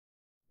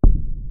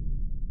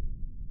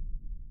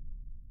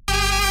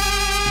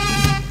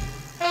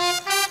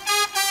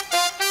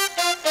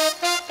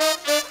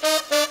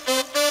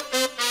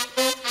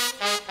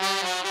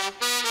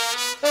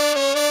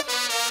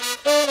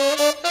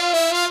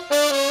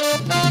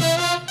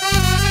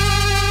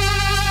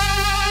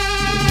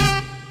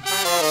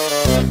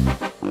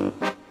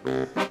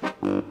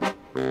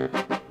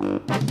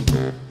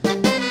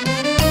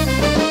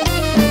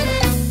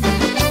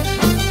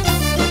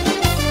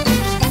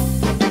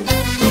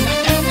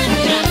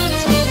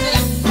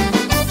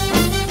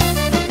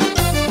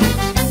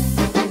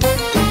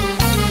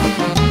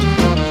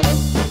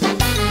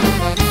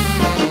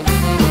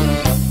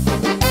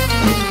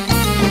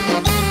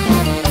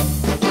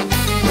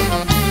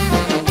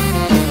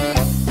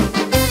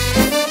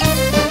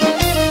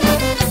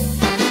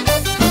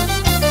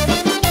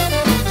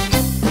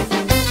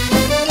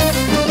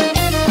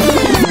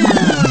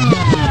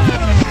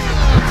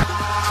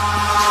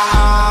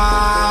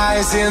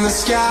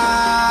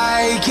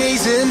sky,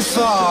 gazing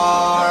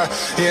far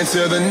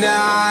into the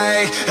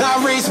night. I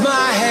raise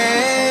my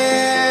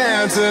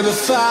hand to the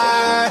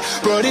fire,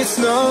 but it's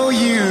no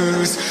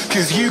use,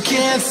 'cause you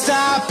can't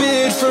stop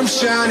it from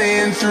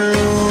shining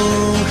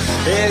through.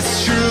 It's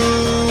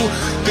true,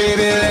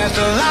 baby, let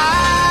the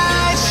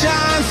light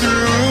shine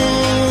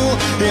through.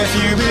 If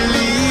you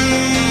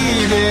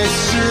believe it's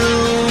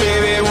true,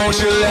 baby, won't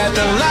you let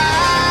the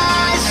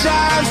light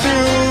shine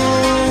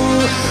through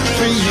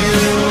for you,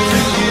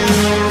 for you,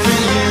 for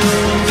you,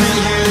 for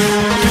you,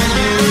 for you, for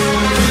you,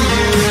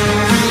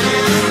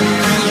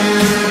 for you, for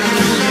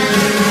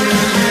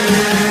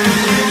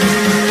you,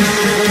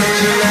 won't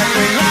you let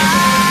the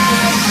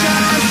light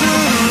shine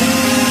through?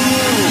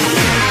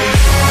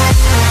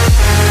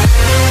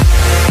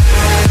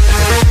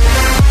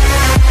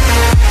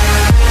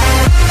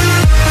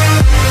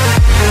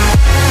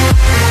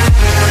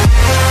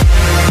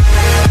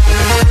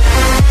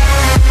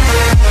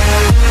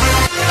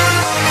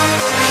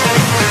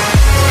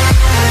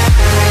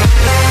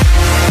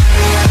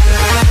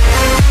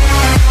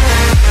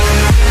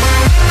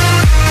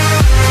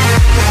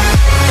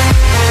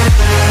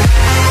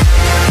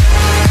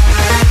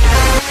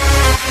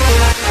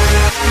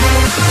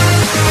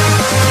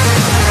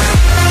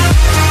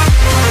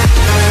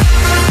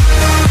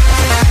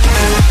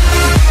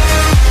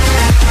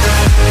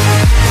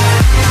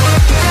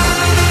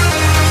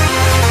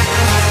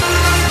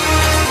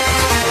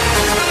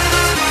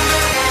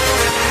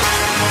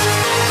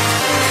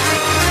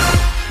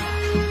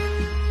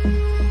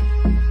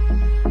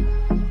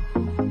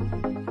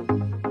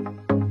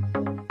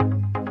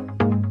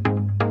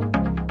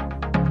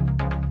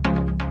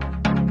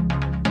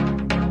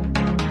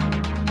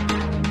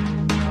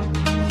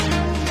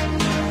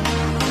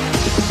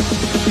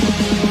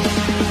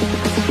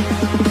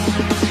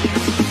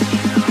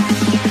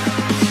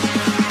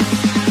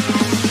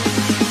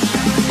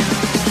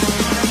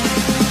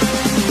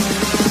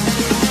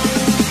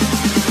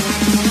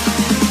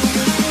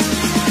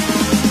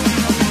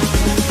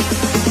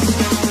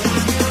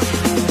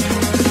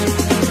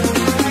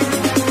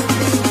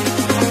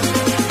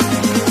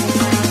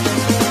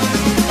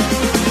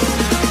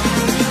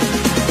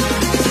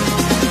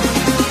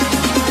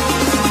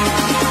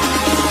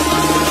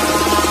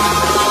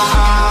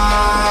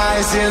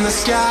 In the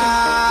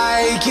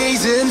sky,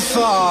 gazing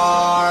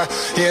far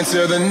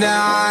into the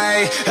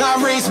night. I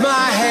raise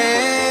my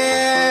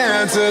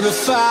hand to the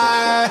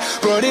fire,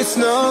 but it's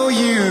no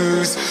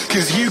use,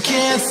 'cause you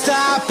can't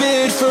stop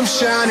it from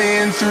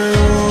shining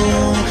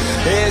through.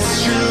 It's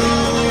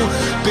true,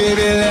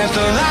 baby, let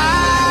the light